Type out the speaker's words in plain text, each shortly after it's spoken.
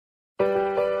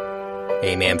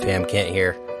Hey man, fam, Kent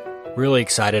here. Really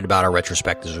excited about our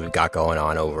retrospectives we've got going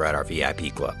on over at our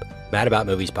VIP club,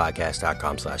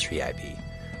 madaboutmoviespodcast.com/VIP.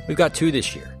 We've got 2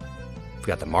 this year. We've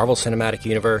got the Marvel Cinematic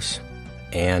Universe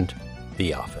and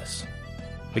The Office.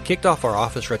 We kicked off our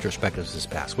Office retrospectives this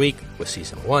past week with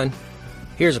Season 1.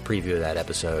 Here's a preview of that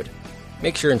episode.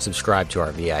 Make sure and subscribe to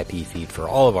our VIP feed for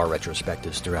all of our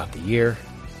retrospectives throughout the year,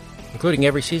 including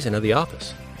every season of The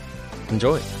Office.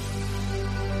 Enjoy.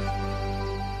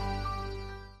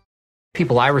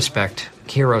 People I respect,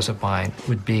 heroes of mine,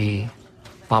 would be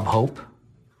Bob Hope,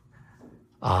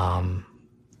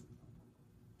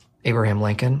 Abraham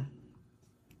Lincoln,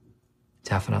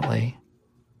 definitely,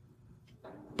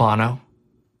 Bono,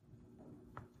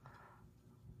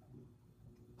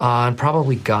 and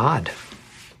probably God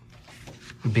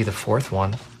would be the 4th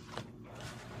one.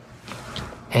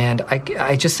 And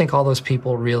I just think all those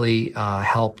people really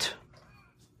helped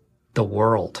the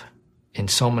world in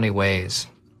so many ways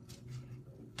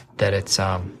that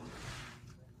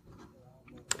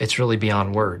it's really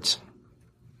beyond words.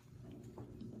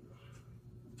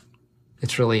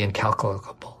 It's really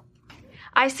incalculable.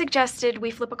 I suggested we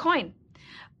flip a coin,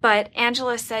 but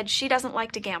Angela said she doesn't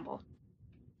like to gamble.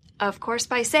 Of course,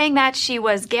 by saying that, she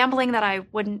was gambling that I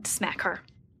wouldn't smack her.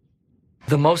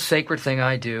 The most sacred thing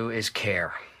I do is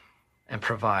care and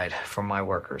provide for my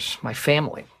workers, my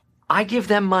family. I give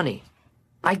them money.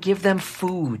 I give them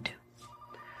food.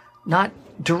 Not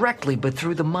directly, but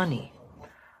through the money.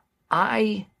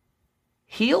 I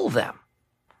heal them.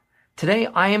 Today,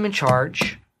 I am in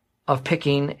charge of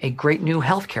picking a great new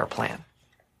healthcare plan,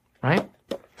 right?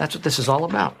 That's what this is all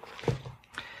about.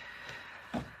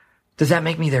 Does that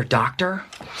make me their doctor?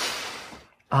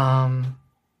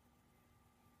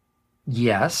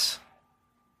 Yes,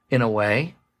 in a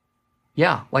way.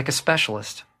 Yeah, like a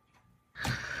specialist.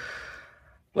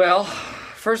 Well,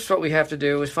 first what we have to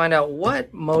do is find out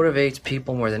what motivates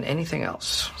people more than anything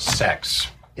else. Sex.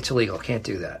 It's illegal. Can't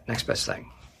do that. Next best thing.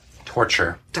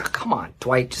 Torture. Come on,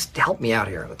 Dwight. Just help me out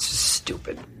here. That's just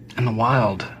stupid. In the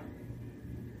wild,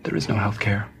 there is no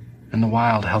healthcare. In the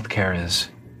wild, healthcare is,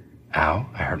 ow,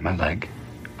 I hurt my leg.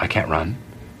 I can't run.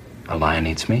 A lion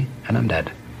eats me, and I'm dead.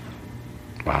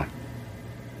 Well,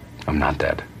 I'm not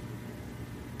dead.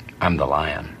 I'm the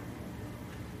lion.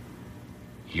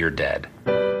 You're dead.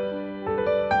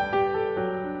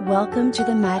 Welcome to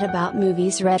the Mad About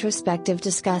Movies retrospective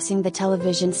discussing the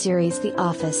television series The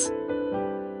Office.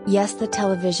 Yes, the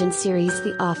television series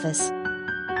The Office.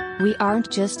 We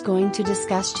aren't just going to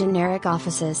discuss generic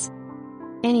offices.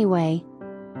 Anyway,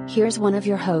 here's one of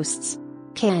your hosts,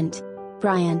 Kent,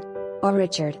 Brian, or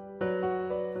Richard.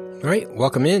 All right,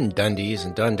 welcome in, Dundies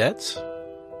and Dundettes.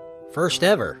 First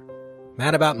ever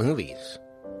Mad About Movies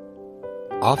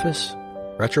Office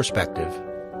retrospective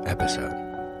episode.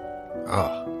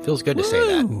 Oh, feels good to say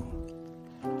that.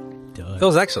 Done.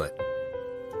 Feels excellent.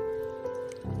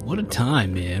 What a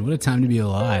time, man. What a time to be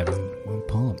alive. I'm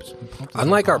pumped.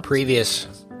 Unlike our previous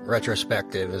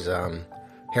retrospectives,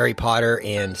 Harry Potter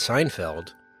and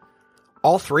Seinfeld,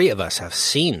 all 3 of us have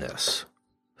seen this.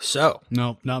 So.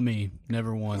 Nope, not me.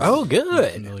 Never once. Oh,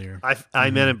 good. Familiar. I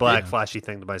Men in Black flashy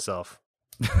thing to myself.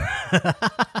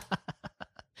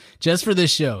 Just for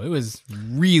this show. It was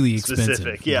really expensive.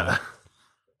 Specific, yeah.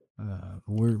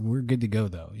 We're good to go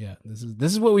though. Yeah.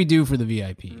 This is what we do for the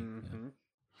VIP. Mm-hmm. Yeah.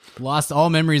 Lost all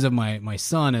memories of my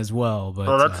son as well,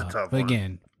 but that's a tough but one.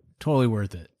 again, totally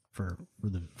worth it for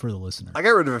the listener. I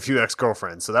got rid of a few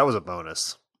ex-girlfriends, so that was a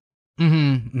bonus.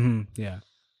 Yeah.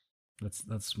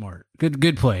 That's smart.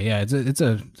 Good play. Yeah, it's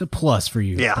a plus for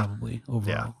you. Yeah. Probably overall.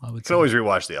 Yeah. I would You can say. always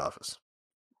rewatch The Office.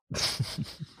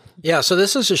 Yeah, so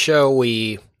this is a show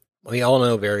we all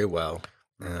know very well.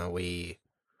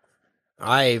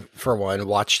 I, for one,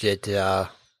 watched it, kind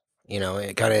of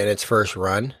in its first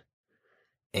run.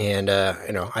 And,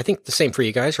 I think the same for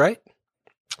you guys, right?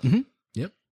 Mm-hmm.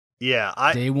 Yep. Yeah.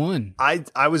 Day one.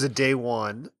 I was a day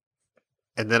one,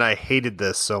 and then I hated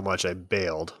this so much I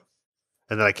bailed.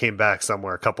 And then I came back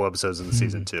somewhere a couple episodes in the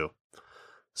season 2.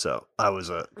 So I was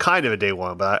a kind of a day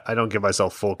one, but I don't give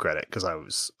myself full credit because I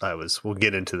was, we'll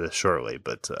get into this shortly,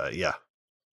 but yeah.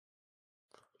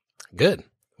 Good.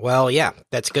 Well, yeah,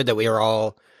 that's good that we are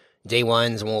all day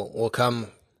ones, and we'll come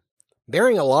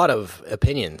bearing a lot of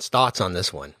opinions, thoughts on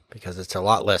this one, because it's a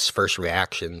lot less first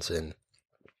reactions and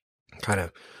kind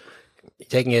of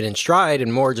taking it in stride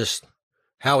and more just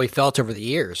how we felt over the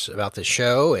years about the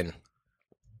show and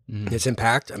its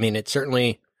impact. I mean, it's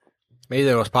certainly maybe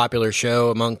the most popular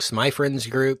show amongst my friends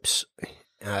groups.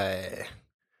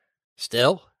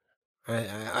 Still,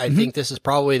 I think this is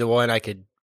probably the one I could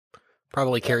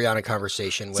probably carry on a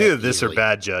conversation with. It's either this easily. or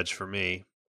Bad Judge for me.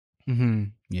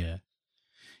 Yeah.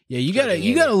 Yeah,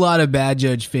 you got a lot of Bad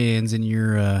Judge fans in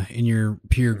your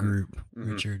peer group,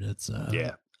 Richard. It's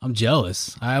Yeah. I'm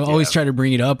jealous. I always try to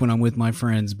bring it up when I'm with my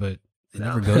friends, but it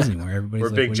never goes anywhere. Everybody's We're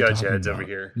like, big "What are you Judge talking heads about?" over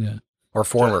here. Yeah. Or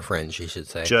former friends, you should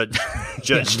say.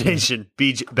 Judge Nation,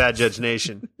 Bad Judge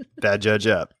Nation, Bad Judge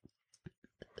up.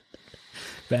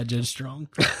 Bad Judge strong.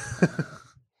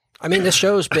 I mean, this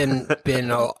show's been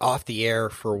off the air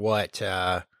for what,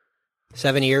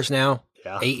 7 years now?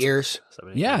 Yeah. 8 years?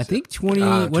 7 Yeah, I years, think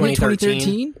 2013.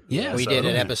 2013. Yeah, we so did an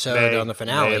it'll- episode on the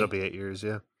finale. May, it'll be 8 years,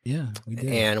 yeah. yeah, we did.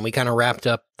 And we kind of wrapped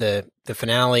up the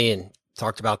finale and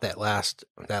talked about that last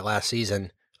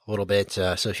season a little bit.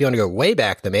 So if you want to go way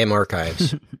back, the MAM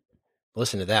archives,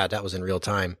 listen to that. That was in real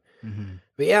time. Mhm.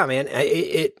 But yeah, man,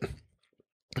 it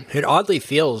oddly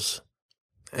feels.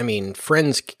 I mean,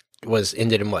 Friends was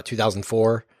ended in what,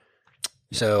 2004.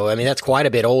 So I mean, that's quite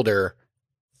a bit older.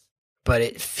 But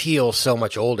it feels so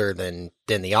much older than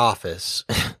The Office,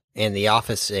 and The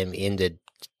Office ended,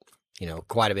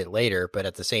 quite a bit later. But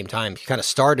at the same time, it kind of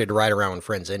started right around when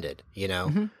Friends ended,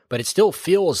 Mhm. But it still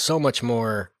feels so much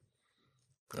more,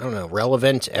 I don't know,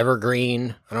 relevant,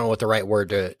 evergreen. I don't know what the right word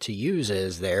to use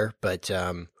is there, but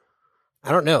I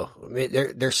don't know. I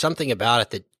mean, there's something about it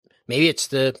that maybe it's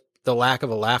the lack of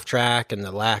a laugh track and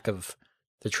the lack of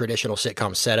the traditional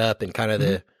sitcom setup and kind of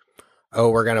the,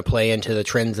 we're going to play into the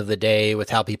trends of the day with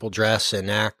how people dress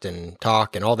and act and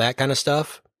talk and all that kind of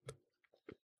stuff.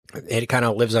 It kind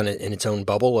of lives in its own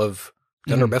bubble of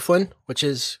Dunder Mifflin, which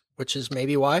is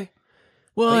maybe why.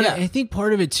 Well, But yeah. I think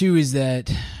part of it too is that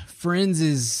Friends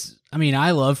is. I mean,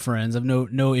 I love Friends. I've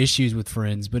no issues with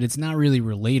Friends, but it's not really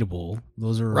relatable.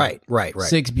 Those are Right.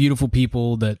 6 beautiful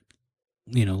people that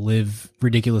live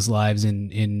ridiculous lives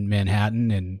in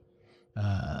Manhattan, and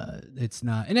it's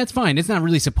not, and that's fine. It's not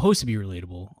really supposed to be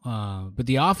relatable. But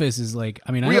The Office is like,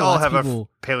 I mean, We I know all lots have of people,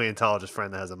 a paleontologist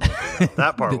friend that has a monkey. Though.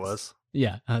 That part was.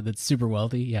 yeah, that's super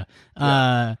wealthy. Yeah.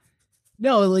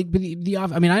 No, like, but the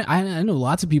Office. I mean, I know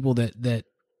lots of people that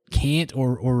can't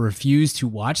or refuse to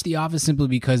watch The Office simply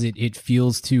because it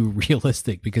feels too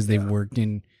realistic because they've worked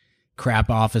in crap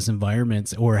office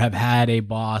environments or have had a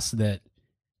boss that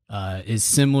is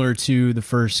similar to the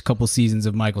first couple seasons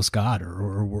of Michael Scott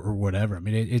or whatever. I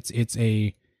mean,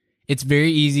 it's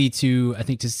very easy to, I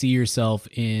think, to see yourself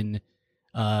in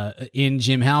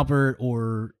Jim Halpert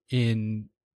or in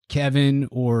Kevin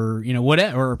or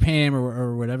whatever, or Pam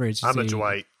or whatever. It's just I'm a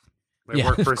Dwight. My Yeah,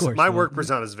 work of persona, course, my yeah. work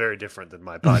persona is very different than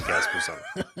my podcast persona.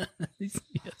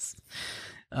 yes.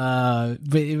 But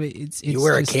it's You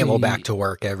wear a just Camelback to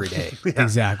work every day. Yeah.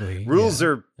 Exactly. Rules yeah.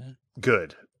 are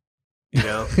good.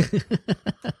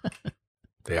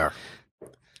 They are.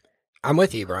 I'm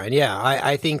with you, Brian. Yeah,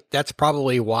 I think that's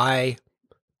probably why,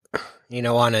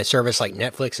 on a service like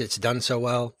Netflix, it's done so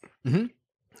well. Mhm.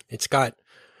 It's got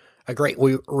a great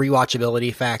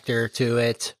rewatchability factor to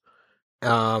it.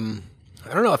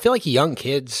 I don't know. I feel like young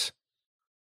kids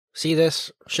see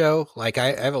this show. Like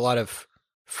I have a lot of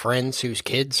friends whose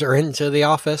kids are into The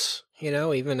Office,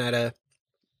 even at a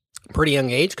pretty young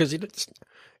age, because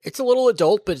it's a little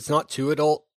adult, but it's not too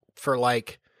adult for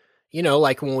like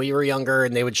when we were younger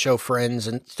and they would show Friends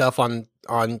and stuff on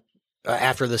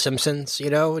after The Simpsons,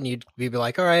 and you'd be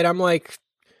like, all right, I'm like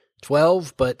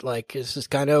 12, but like this is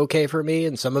kind of okay for me,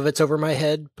 and some of it's over my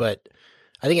head, but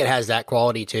I think it has that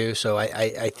quality too. So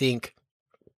I think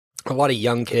a lot of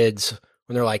young kids,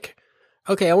 when they're like,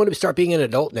 okay, I want to start being an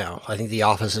adult now, I think The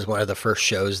Office is one of the first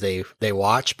shows they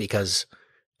watch because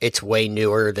it's way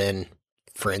newer than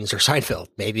Friends or Seinfeld.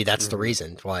 Maybe that's the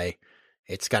reason why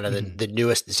it's kind of the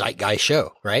newest zeitgeist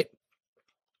show, right?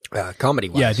 Comedy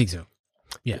wise. Yeah, I think so.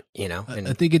 Yeah. And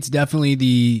I think it's definitely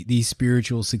the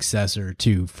spiritual successor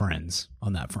to Friends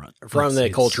on that front. from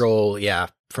the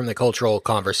cultural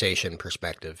conversation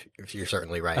perspective, if you're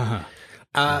certainly right.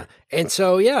 Uh-huh. And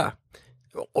so, yeah,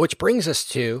 which brings us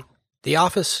to The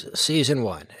Office season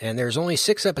 1. And there's only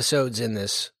 6 episodes in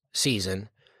this season,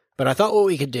 but I thought what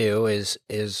we could do is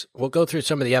we'll go through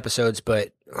some of the episodes,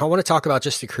 but I want to talk about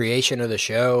just the creation of the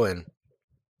show and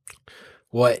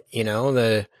what,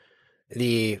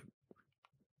 the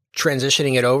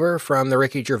transitioning it over from the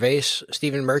Ricky Gervais,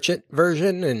 Stephen Merchant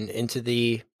version and into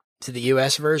the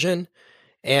US version.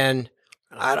 And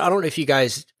I don't know if you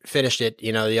guys finished it,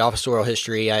 The Office Oral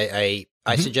History. I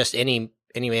suggest any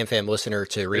Man Fam listener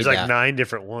to read There's that. like 9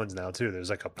 different ones now too. There's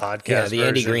like a podcast. Yeah, the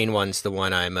Andy version. Green one's the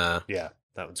one I'm Yeah,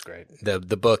 that one's great. the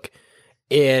book.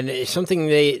 And it's something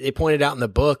they pointed out in the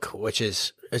book, which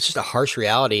is it's just a harsh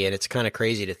reality, and it's kind of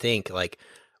crazy to think. Like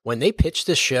when they pitched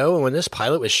this show and when this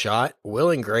pilot was shot, Will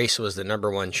and Grace was the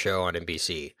 #1 show on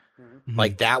NBC. Mhm.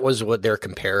 Like that was what their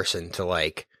comparison to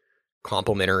like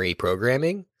complimentary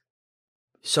programming.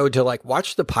 So to like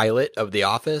watch the pilot of The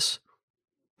Office,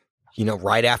 you know,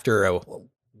 right after a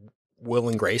Will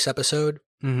and Grace episode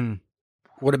Mm-hmm.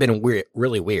 would have been weird,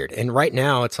 really weird. And right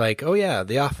now it's like, oh yeah,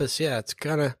 The Office, yeah, it's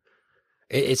kind of,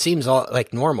 it seems all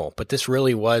like normal, but this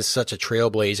really was such a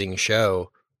trailblazing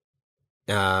show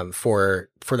for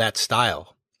that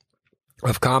style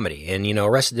of comedy. And, you know,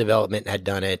 Arrested Development had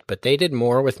done it, but they did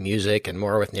more with music and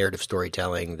more with narrative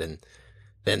storytelling than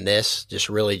this. Just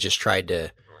really just tried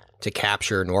to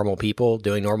capture normal people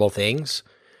doing normal things.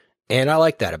 And I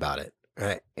like that about it.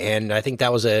 And I think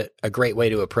that was a great way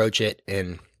to approach it.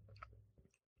 And,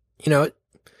 you know,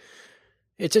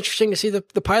 it's interesting to see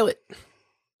the pilot.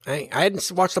 I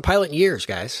hadn't watched the pilot in years,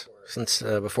 guys, since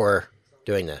before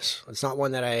doing this. It's not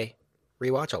one that I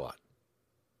rewatch a lot.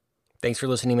 Thanks for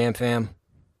listening, man fam.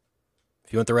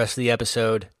 If you want the rest of the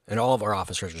episode and all of our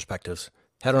Office retrospectives,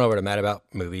 head on over to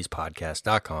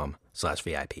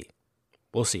madaboutmoviespodcast.com/VIP.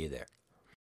 We'll see you there.